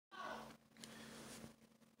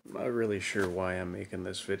I'm not really sure why I'm making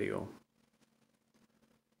this video,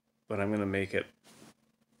 but I'm going to make it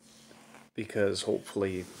because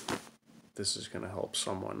hopefully this is going to help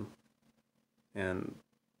someone, and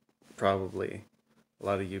probably a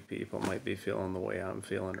lot of you people might be feeling the way I'm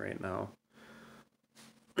feeling right now.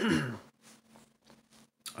 I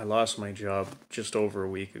lost my job just over a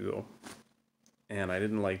week ago, and I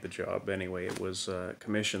didn't like the job anyway. It was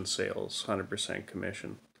commission sales, 100%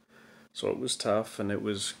 commission. So it was tough and it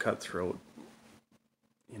was cutthroat.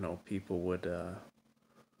 You know, people would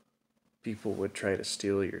try to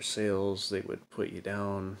steal your sales. They would put you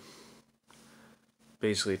down,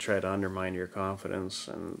 basically try to undermine your confidence,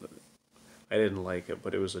 and I didn't like it,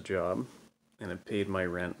 but it was a job, and it paid my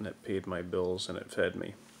rent, and it paid my bills, and it fed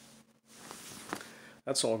me.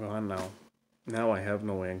 That's all gone now. Now I have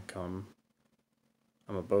no income.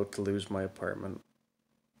 I'm about to lose my apartment.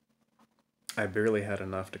 I barely had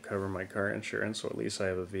enough to cover my car insurance, so at least I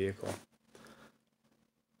have a vehicle.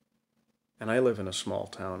 And I live in a small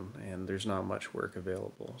town, and there's not much work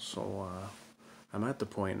available, so I'm at the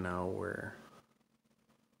point now where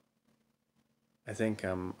I think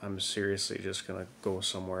I'm seriously just gonna go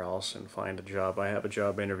somewhere else and find a job. I have a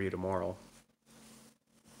job interview tomorrow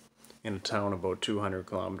in a town about 200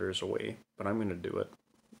 kilometers away, but I'm gonna do it.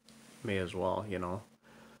 May as well, you know.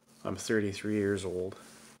 I'm 33 years old.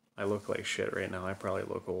 I look like shit right now. I probably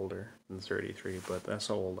look older than 33, but that's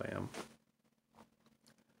how old I am.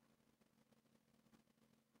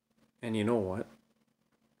 And you know what?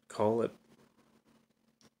 Call it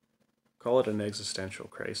an existential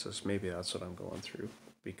crisis. Maybe that's what I'm going through,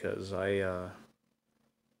 because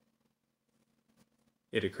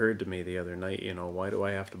it occurred to me the other night, you know, why do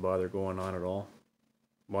I have to bother going on at all?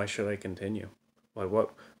 Why should I continue? Why,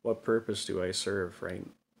 what purpose do I serve, right?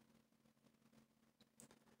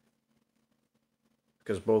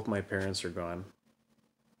 Because both my parents are gone.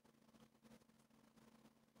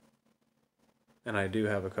 And I do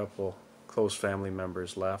have a couple close family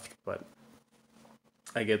members left, but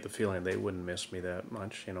I get the feeling they wouldn't miss me that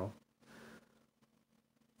much, you know.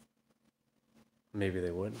 Maybe they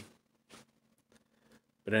would.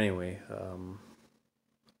 But anyway,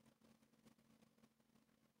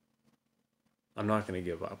 I'm not going to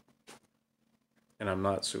give up. And I'm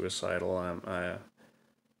not suicidal.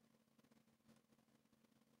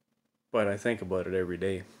 But I think about it every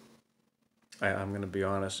day. I'm going to be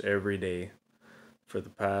honest, every day for the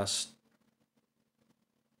past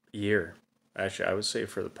year. Actually, I would say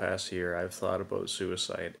for the past year, I've thought about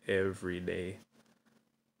suicide every day.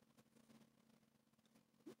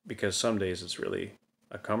 Because some days it's really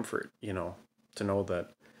a comfort, you know, to know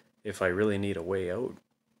that if I really need a way out,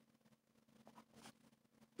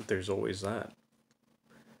 there's always that.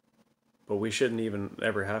 But we shouldn't even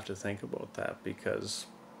ever have to think about that, because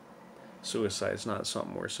suicide's not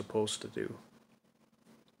something we're supposed to do.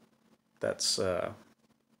 That's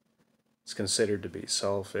it's considered to be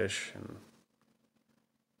selfish, and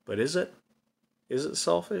but is it? Is it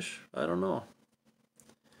selfish? I don't know.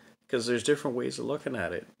 Because there's different ways of looking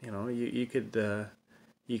at it. You know, you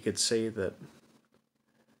could say that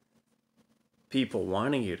people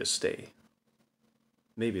wanting you to stay,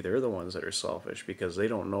 maybe they're the ones that are selfish because they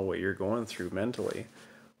don't know what you're going through mentally,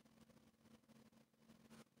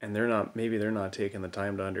 and maybe they're not taking the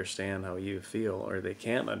time to understand how you feel, or they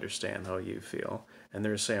can't understand how you feel, and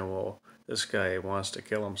they're saying, well, this guy wants to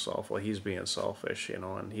kill himself. Well, he's being selfish, you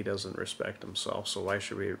know, and he doesn't respect himself, so why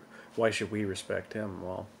should we respect him?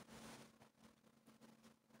 Well,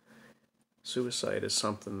 suicide is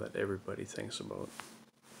something that everybody thinks about.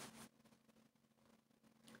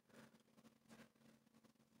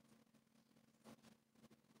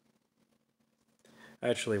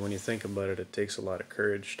 Actually, when you think about it, it takes a lot of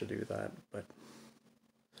courage to do that, but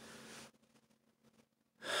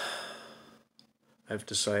I've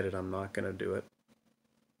decided I'm not going to do it.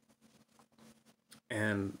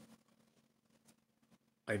 And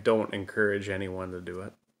I don't encourage anyone to do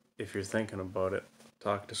it. If you're thinking about it,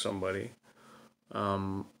 talk to somebody.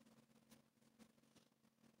 But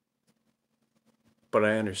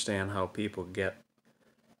I understand how people get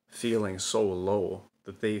feeling so low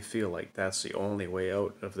that they feel like that's the only way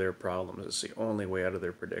out of their problems. It's the only way out of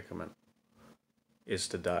their predicament is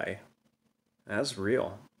to die. And that's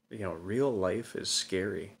real. You know, real life is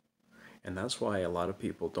scary. And that's why a lot of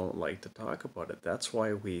people don't like to talk about it. That's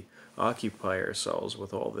why we occupy ourselves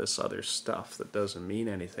with all this other stuff that doesn't mean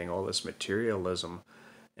anything, all this materialism.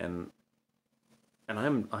 And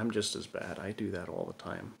I'm just as bad. I do that all the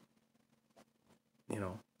time. You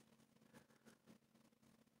know.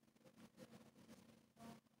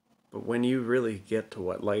 But when you really get to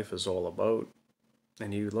what life is all about,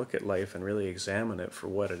 and you look at life and really examine it for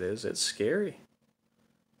what it is, it's scary,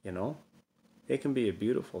 you know? It can be a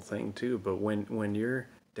beautiful thing too, but when you're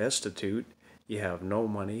destitute, you have no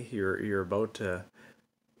money, you're about to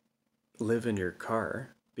live in your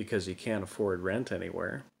car because you can't afford rent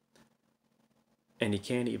anywhere, and you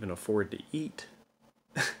can't even afford to eat,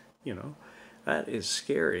 you know, that is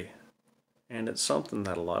scary. And it's something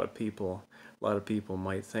that a lot of people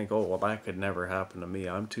might think, oh, well, that could never happen to me.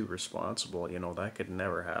 I'm too responsible. That could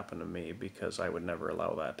never happen to me because I would never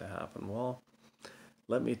allow that to happen. Well,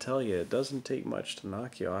 let me tell you, it doesn't take much to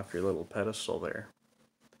knock you off your little pedestal there.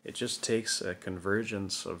 It just takes a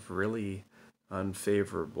convergence of really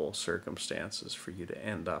unfavorable circumstances for you to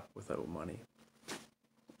end up without money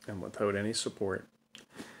and without any support.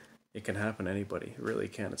 It can happen to anybody. It really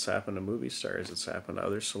can. It's happened to movie stars. It's happened to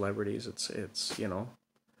other celebrities. It's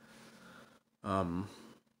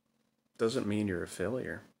doesn't mean you're a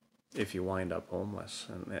failure if you wind up homeless.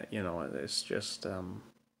 And it's just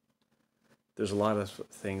there's a lot of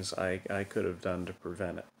things I could have done to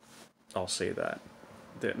prevent it. I'll say that.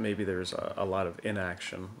 That maybe there's a lot of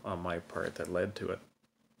inaction on my part that led to it.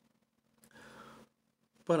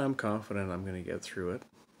 But I'm confident I'm going to get through it.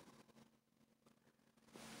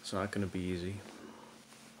 It's not going to be easy.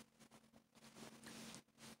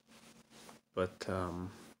 But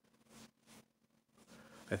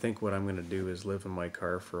I think what I'm going to do is live in my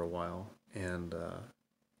car for a while and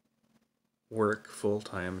work full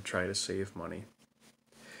time, try to save money.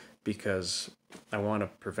 Because I want to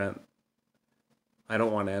I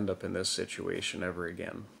don't want to end up in this situation ever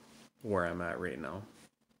again, where I'm at right now.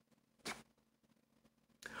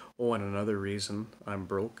 Oh, and another reason I'm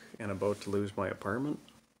broke and about to lose my apartment,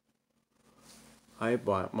 I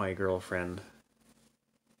bought my girlfriend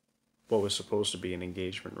what was supposed to be an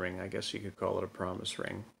engagement ring. I guess you could call it a promise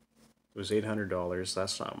ring. It was $800.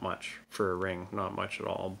 That's not much for a ring, not much at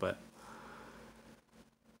all, but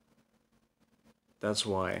that's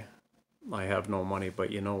why I have no money.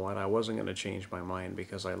 But you know what? I wasn't going to change my mind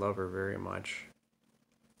because I love her very much.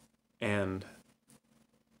 And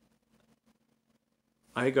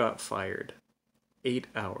I got fired 8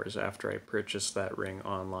 hours after I purchased that ring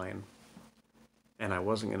online. And I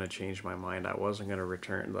wasn't going to change my mind. I wasn't going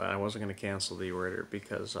to cancel the order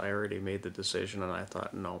because I already made the decision and I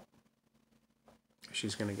thought, no,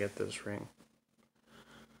 she's going to get this ring.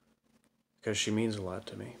 Because she means a lot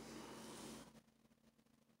to me.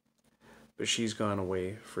 But she's gone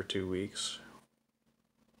away for 2 weeks.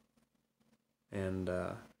 And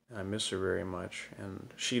I miss her very much.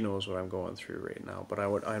 And she knows what I'm going through right now. But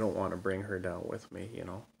I don't want to bring her down with me,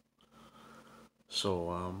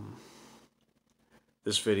 So,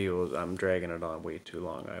 this video, I'm dragging it on way too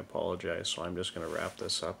long. I apologize. So I'm just going to wrap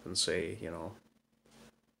this up and say,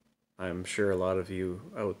 I'm sure a lot of you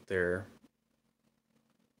out there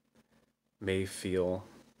may feel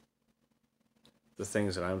the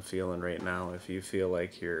things that I'm feeling right now. If you feel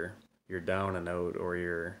like you're down and out, or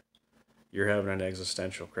you're having an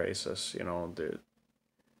existential crisis,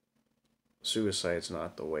 suicide's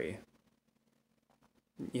not the way.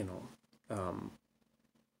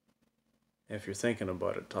 If you're thinking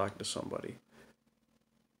about it, talk to somebody.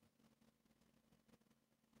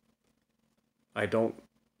 I don't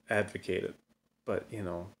advocate it, but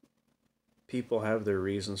people have their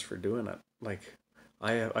reasons for doing it. Like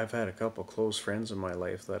I've had a couple close friends in my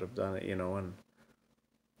life that have done it, and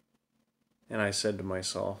I said to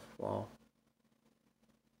myself, well,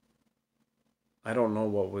 I don't know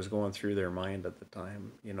what was going through their mind at the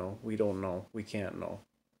time. We don't know. We can't know.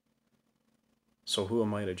 So who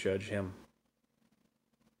am I to judge him?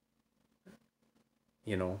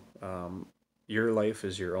 Your life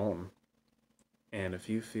is your own. And if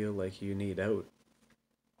you feel like you need out,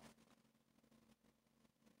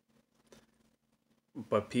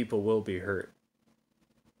 but people will be hurt.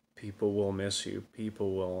 People will miss you.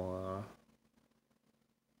 People will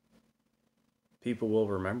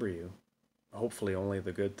remember you. Hopefully only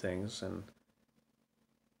the good things, and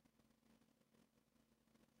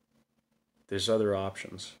there's other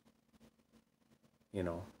options.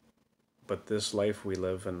 But this life we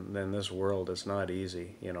live in this world is not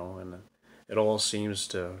easy, and it all seems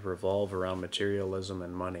to revolve around materialism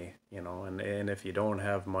and money, and if you don't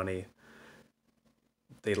have money,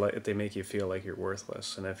 they make you feel like you're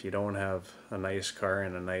worthless. And if you don't have a nice car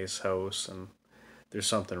and a nice house, and there's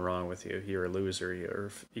something wrong with you. You're a loser.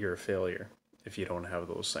 You're a failure if you don't have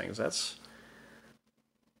those things.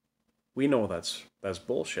 We know that's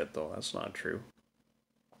bullshit, though. That's not true.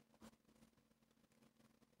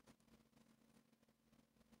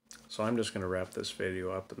 So I'm just going to wrap this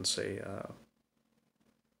video up and say,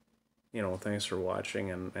 thanks for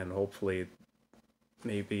watching, and hopefully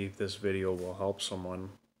maybe this video will help someone,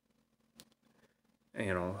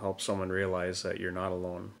 help someone realize that you're not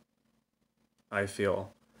alone. I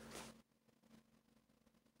feel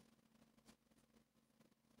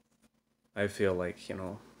like,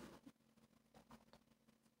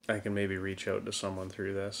 I can maybe reach out to someone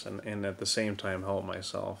through this, and at the same time help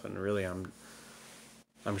myself. And really, I'm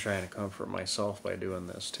trying to comfort myself by doing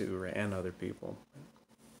this too, right? And other people.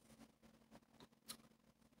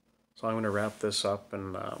 So I'm going to wrap this up,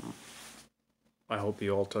 and I hope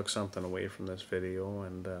you all took something away from this video,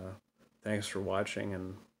 and thanks for watching,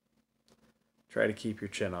 and try to keep your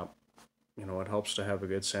chin up. It helps to have a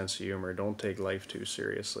good sense of humor. Don't take life too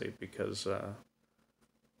seriously, because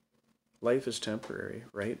life is temporary,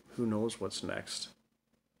 right? Who knows what's next,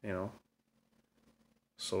 you know?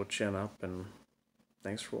 So chin up, and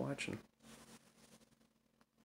thanks for watching.